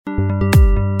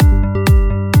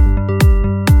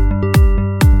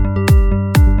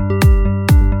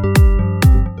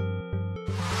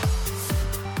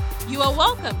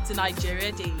to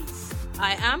Nigeria Dailies.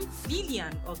 I am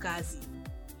Lilian Ogazi.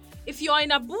 If you are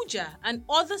in Abuja and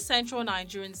other central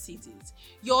Nigerian cities,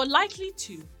 you're likely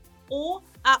to or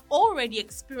are already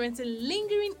experiencing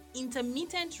lingering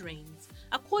intermittent rains,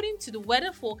 according to the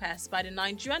weather forecast by the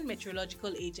Nigerian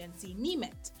Meteorological Agency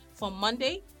NiMet for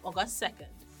Monday, August 2nd.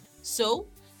 So,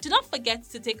 do not forget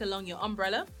to take along your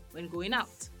umbrella when going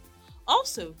out.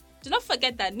 Also, do not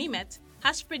forget that NiMet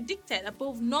has predicted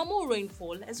above normal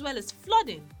rainfall as well as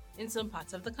flooding in some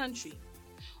parts of the country.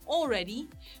 Already,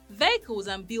 vehicles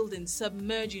and buildings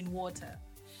submerged in water,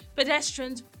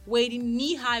 pedestrians wading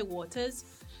knee-high waters,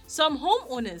 some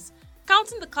homeowners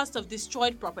counting the cost of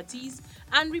destroyed properties,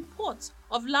 and reports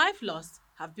of life lost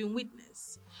have been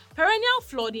witnessed. Perennial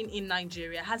flooding in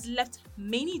Nigeria has left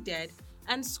many dead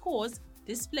and scores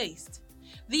displaced.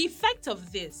 The effect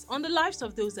of this on the lives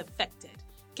of those affected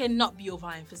cannot be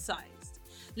overemphasized.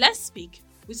 Let's speak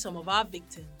with some of our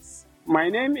victims. My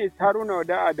name is Haruna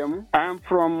Oda Adam. I am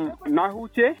from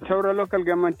Nahuche, Taura local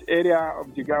government area of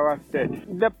Jigawa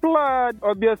state. The flood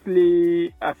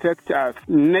obviously affects us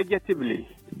negatively.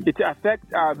 It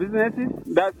affects our businesses,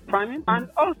 that's farming, and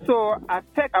also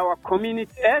affects our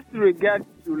community as regards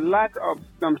to lack of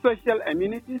some social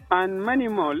amenities and many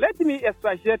more. Let me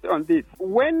expatiate on this.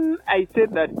 When I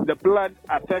said that the flood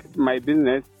affects my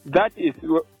business, that is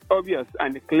obvious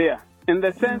and clear in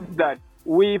the sense that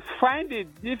we find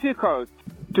it difficult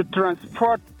to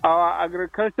transport our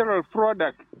agricultural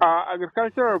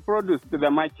produce to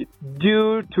the market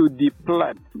due to the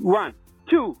flood. 1.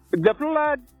 2. The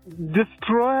flood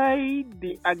destroyed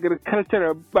the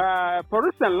agricultural. For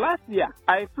instance, last year,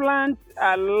 I planted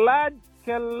a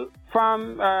large-scale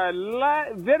farm,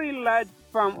 very large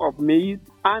farm of maize,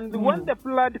 and when the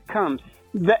flood comes,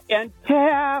 the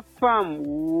entire farm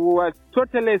was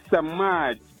totally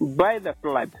submerged by the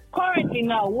flood. Currently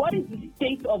now, what is the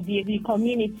state of the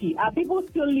community? Are people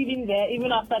still living there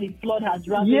even after the flood has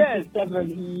ravaged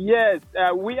severely? Yes,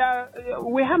 we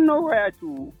have nowhere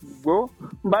to go.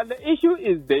 But the issue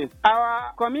is this: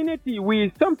 our community,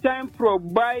 we sometimes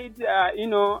provide,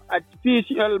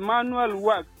 artificial manual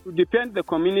work to defend the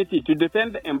community, to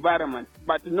defend the environment,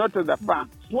 but not to the farm.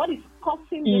 What is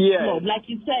causing this flood? Like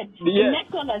you said, the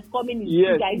next one that's coming is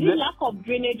is it lack of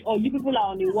drainage, or you people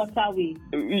are on a waterway?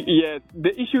 Yes,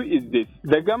 the issue is this: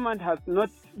 the government has not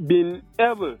been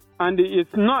able, and is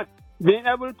not being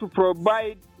able to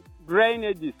provide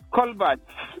drainages, culverts,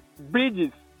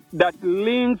 bridges that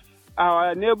links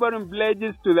our neighboring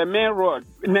villages to the main road.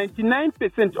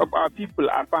 99% of our people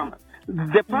are farmers.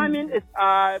 The farming is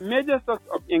a major source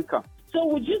of income. So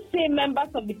would you say members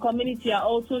of the community are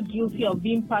also guilty of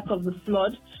being part of the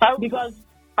flood? Because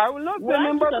I will not say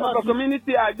members of the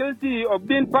community are guilty of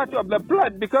being part of the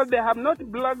flood because they have not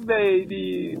blocked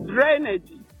the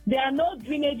drainage. There are no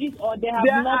drainages, or there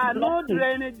are no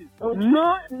drainages. Okay.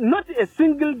 No, not a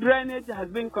single drainage has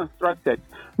been constructed.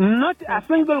 Not a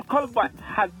single culvert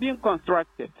has been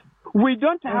constructed. We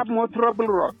don't have motorable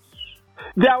roads.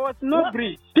 There was no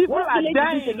bridge. People are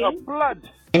dying of flood.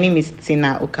 My name is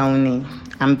Tina Okaune.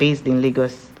 I'm based in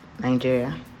Lagos,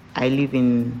 Nigeria. I live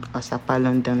in Osapa,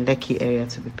 London, Lekki area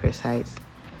to be precise.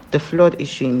 The flood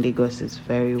issue in Lagos is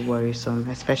very worrisome,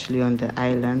 especially on the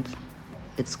island.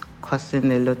 It's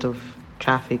causing a lot of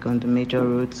traffic on the major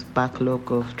roads,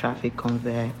 backlog of traffic on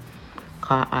there,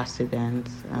 car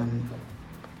accidents, and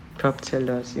property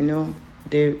loss.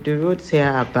 The roads here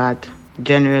are bad,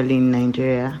 generally in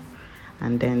Nigeria.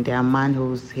 And then there are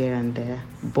manholes here and there,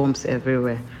 bumps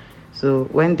everywhere. So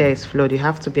when there is flood, you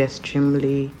have to be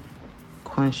extremely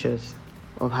conscious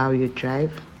of how you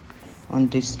drive on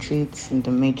the streets, in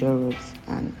the major roads.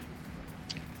 And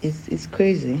it's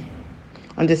crazy.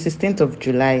 On the 16th of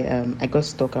July, I got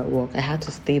stuck at work. I had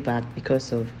to stay back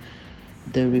because of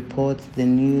the reports, the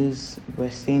news. We're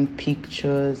seeing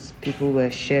pictures, people were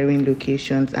sharing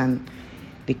locations, and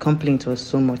the complaint was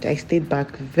so much. I stayed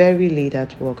back very late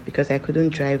at work because I couldn't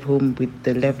drive home with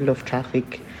the level of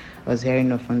traffic I was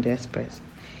hearing of on the express.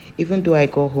 Even though I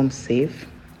got home safe,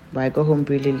 but I got home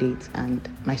really late and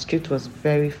my street was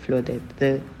very flooded.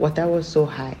 The water was so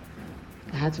high.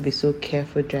 I had to be so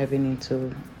careful driving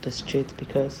into the street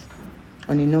because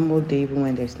on a normal day, even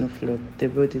when there's no flood, the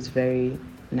road is very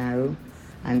narrow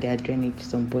and there are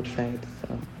drainages on both sides.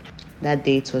 So that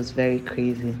day it was very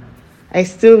crazy. I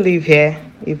still live here,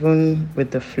 even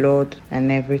with the flood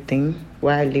and everything.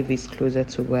 Where I live is closer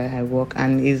to where I work,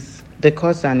 and is the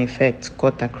cause and effect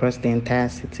cut across the entire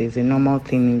city. It's a normal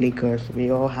thing in Lagos.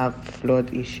 We all have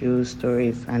flood issues,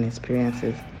 stories, and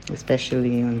experiences,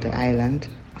 especially on the island.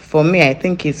 For me, I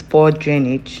think it's poor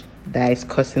drainage that is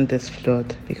causing this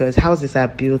flood because houses are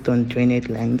built on drainage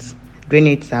lines.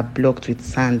 Drainages are blocked with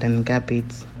sand and garbage.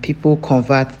 People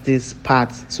convert these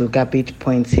parts to garbage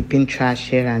points, heaping trash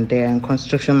here and there, and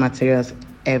construction materials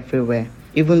everywhere.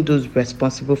 Even those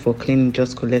responsible for cleaning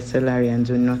just collect salary and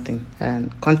do nothing.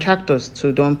 And contractors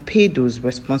too don't pay those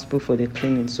responsible for the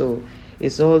cleaning. So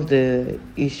it's all the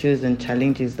issues and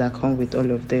challenges that come with all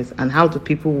of this. And how do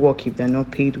people work if they're not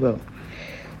paid well?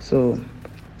 So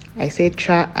I say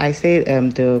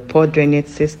the poor drainage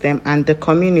system and the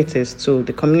communities too.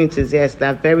 The communities, yes,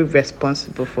 they're very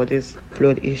responsible for these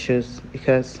flood issues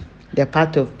because they're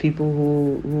part of people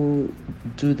who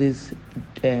do this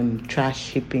trash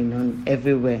shipping on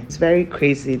everywhere. It's very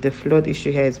crazy. The flood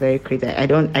issue here is very crazy. I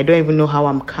don't even know how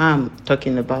I'm calm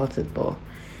talking about it, but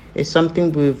it's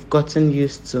something we've gotten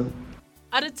used to.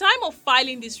 At the time of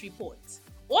filing this report,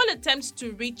 all attempts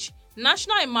to reach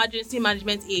National Emergency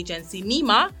Management Agency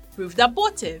 (NiMet) proved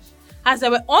abortive, as they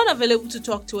were unavailable to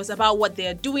talk to us about what they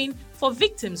are doing for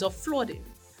victims of flooding.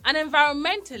 An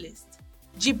environmentalist,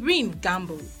 Jibrin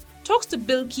Gambo, talks to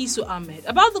Bilkisu Ahmed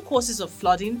about the causes of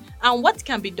flooding and what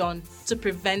can be done to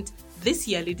prevent this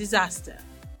yearly disaster.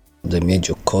 The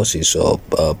major causes of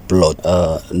flood.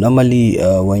 Normally,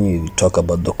 when you talk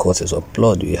about the causes of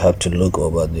flood, we have to look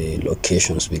over the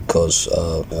locations because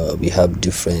we have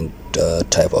different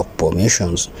type of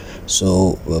formations.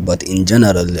 So, but in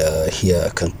general, here I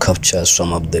can capture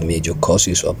some of the major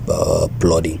causes of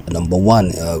flooding. Number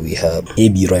one, we have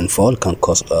heavy rainfall can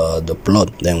cause the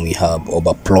flood. Then we have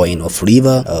overflowing of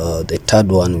river. The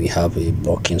third one, we have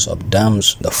breakings of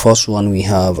dams. The fourth one, we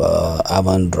have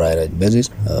urban drainage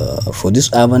bases. For this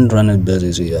urban drainage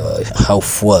bases, how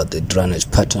far the drainage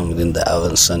pattern within the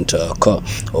urban center occur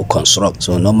or construct.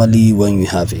 So normally, when you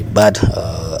have a bad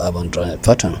urban drainage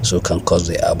pattern, so can cause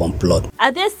the urban flood.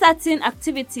 Are there certain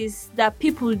activities that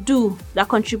people do that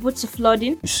contribute to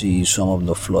flooding? You see some of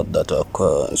the flood that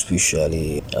occur,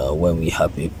 especially when we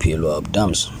have a failure of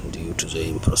dams due to the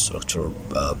infrastructure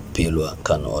failure,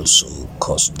 can also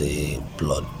cause the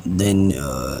flood. Then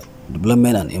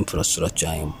development and infrastructure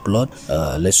in flood.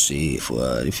 Let's say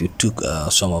if you took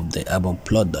some of the urban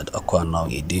flood that occur now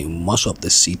in most of the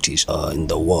cities in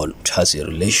the world, it has a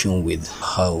relation with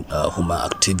how human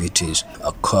activities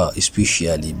occur,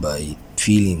 especially by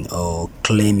filling or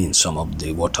claiming some of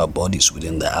the water bodies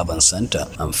within the urban center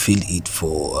and fill it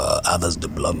for others'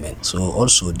 development. So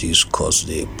also this causes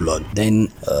the flood.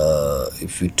 Then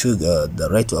if you took the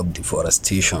rate of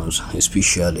deforestation,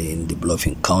 especially in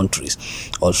developing countries,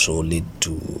 also lead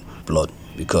to flood.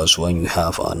 Because when you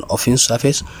have an open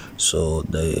surface, so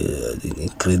they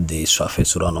increase the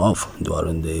surface runoff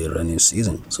during the rainy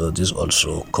season. So this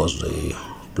also causes the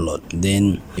flood.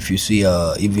 Then if you see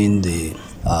even the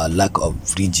lack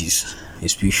of bridges,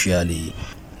 especially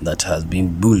that has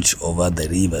been built over the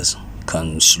rivers,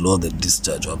 can slow the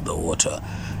discharge of the water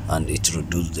and it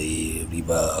reduces the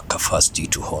river capacity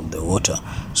to hold the water.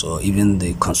 So even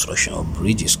the construction of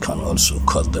bridges can also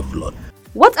cause the flood.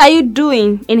 What are you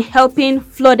doing in helping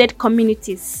flooded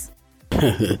communities?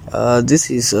 This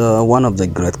is one of the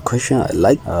great questions I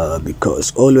like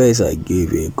because always I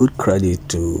give a good credit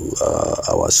to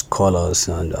our scholars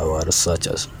and our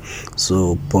researchers.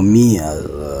 So for me as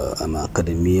an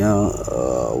academia,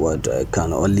 what I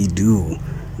can only do,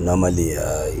 normally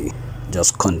I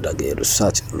just conduct a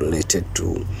research related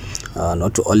to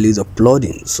not only the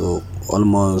flooding, so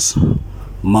almost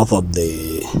most of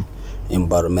the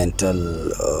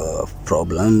environmental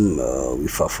problem, we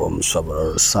perform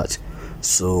several research.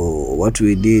 So what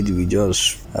we did, we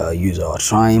just use our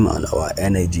time and our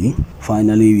energy.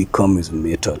 Finally, we come with a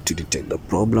method to detect the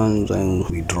problems and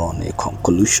we draw the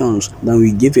conclusions. Then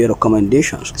we give a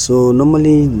recommendations. So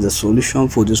normally the solution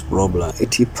for this problem,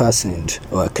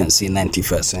 80% or I can say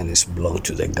 90% is belong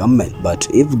to the government. But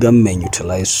if government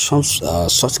utilize some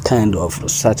such kind of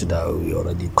research that we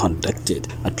already conducted,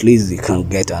 at least they can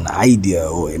get an idea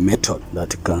or a method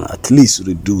that can at least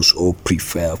reduce or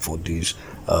prepare for this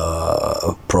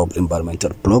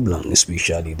environmental problem,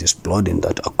 especially this flooding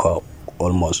that occur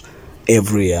almost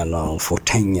every year now. For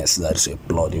 10 years there's a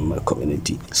flood in my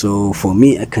community. So for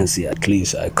me, I can say at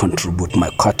least I contribute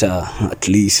my quota, at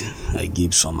least I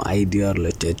give some idea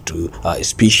related to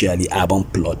especially urban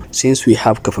flood, since we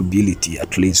have capability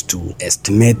at least to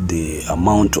estimate the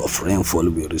amount of rainfall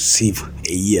we receive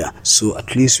a year. So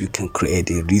at least we can create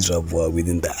a reservoir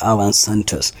within the urban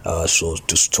centers so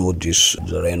to store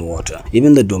the rainwater,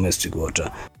 even the domestic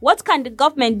water. What can the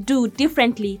government do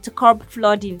differently to curb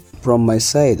flooding? From my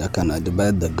side, I can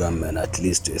advise the government at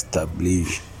least to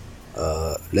establish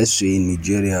let's say in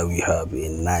Nigeria we have a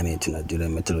NiMet, Nigeria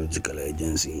Meteorological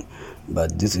Agency,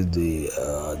 but this is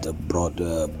the broad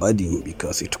body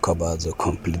because it covers the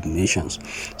complete nations.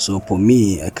 So for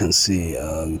me, I can say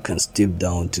we can step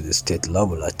down to the state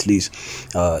level. At least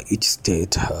each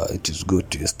state, it is good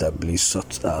to establish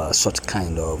such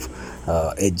kind of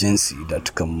agency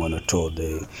that can monitor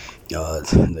the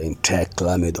entire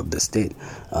climate of the state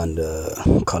and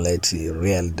collect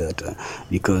real data,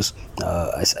 because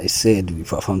as I said, we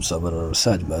perform several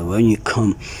research, but when you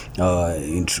come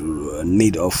into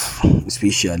need of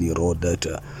especially raw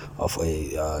data of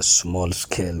a small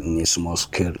scale, in a small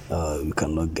scale, we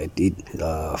cannot get it.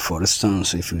 For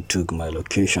instance, if you took my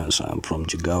locations, I'm from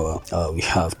Jigawa, we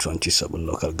have 27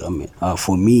 local government.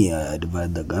 For me, I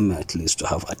divide the government at least to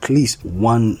have at least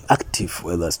one active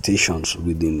weather stations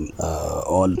within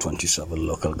all 27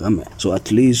 local government. So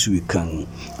at least we can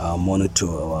monitor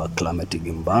our climatic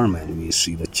environment. We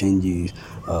see the changes.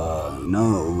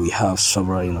 We have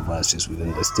several universities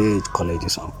within the state,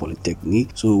 colleges and polytechnic.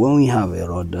 So when we have a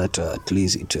raw data, at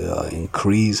least it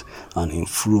increase and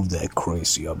improve the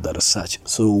accuracy of the research.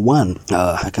 So one,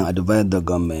 I can advise the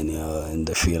government in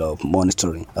the field of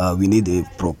monitoring. We need a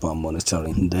proper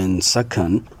monitoring. Then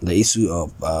second, the issue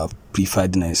of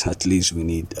preparedness. At least we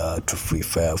need to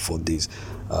prepare for this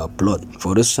flood.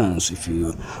 For instance, if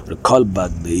you recall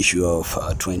back the issue of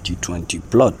 2020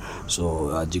 flood, so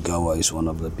Jigawa is one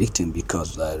of the victims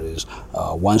because there is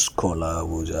one scholar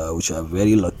which are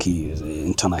very lucky, is an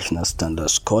international standard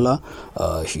scholar.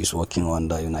 He's working on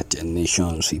the United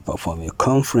Nations. He performed a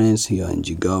conference here in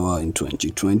Jigawa in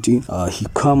 2020. He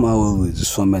come out with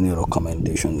so many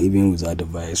recommendations, even with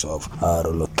advice of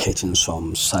relocating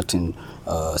some certain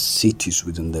cities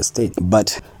within the state.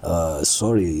 But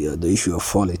the issue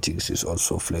of politics is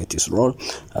also played its role.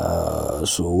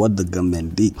 So what the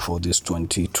government did for this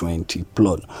 2020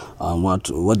 flood and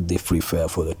what they prefer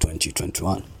for the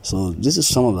 2021. So this is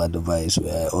some of the advice we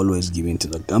are always giving to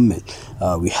the government.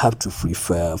 We have to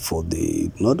prepare for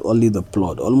not only the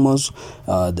flood, almost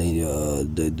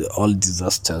the all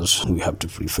disasters. We have to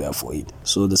prepare for it.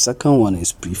 So the second one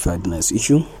is preparedness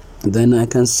issue. Then I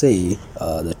can say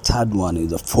the third one is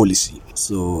the policy.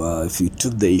 So if you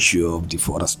took the issue of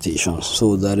deforestation,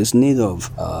 so there is need of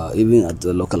even at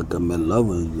the local government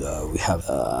level, we have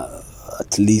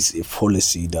at least a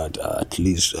policy that at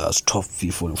least stop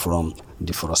people from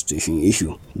deforestation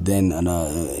issue. Then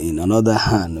in another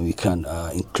hand, we can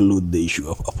include the issue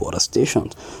of afforestation,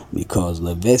 because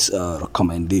the best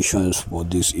recommendations for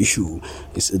this issue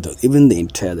is even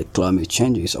the climate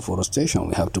change is afforestation.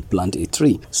 We have to plant a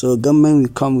tree. So government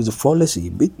will come with a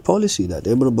big policy that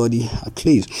everybody, at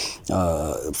least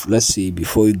let's say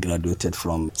before you graduated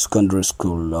from secondary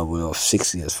school level of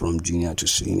 6 years, from junior to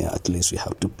senior, at least we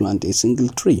have to plant a single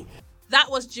tree.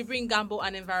 That was Jibrin Gambo,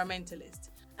 an environmentalist.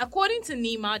 According to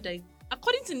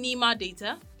NiMet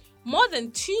data, more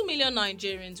than 2 million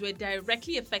Nigerians were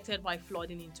directly affected by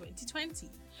flooding in 2020.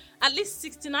 At least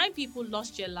 69 people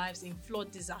lost their lives in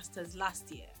flood disasters last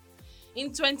year.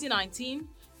 In 2019,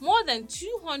 more than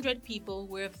 200 people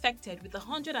were affected with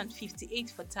 158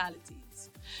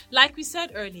 fatalities. Like we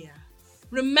said earlier,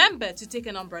 remember to take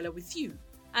an umbrella with you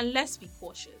and let's be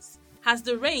cautious, as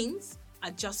the rains are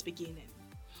just beginning.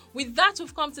 With that,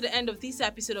 we've come to the end of this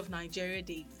episode of Nigeria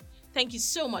Daily. Thank you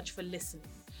so much for listening.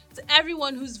 To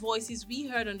everyone whose voices we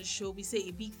heard on the show, we say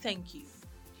a big thank you.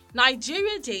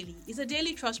 Nigeria Daily is a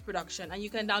Daily Trust production, and you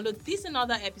can download this and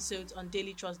other episodes on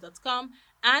dailytrust.com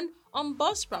and on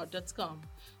buzzsprout.com.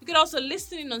 You can also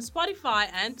listen in on Spotify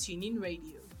and TuneIn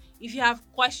Radio. If you have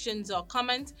questions or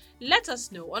comments, let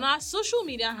us know on our social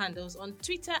media handles on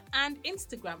Twitter and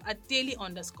Instagram at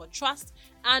daily_trust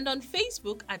and on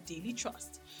Facebook at Daily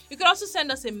Trust. You can also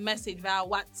send us a message via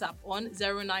WhatsApp on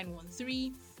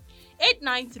 0913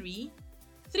 893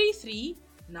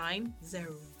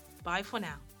 3390. Bye for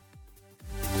now.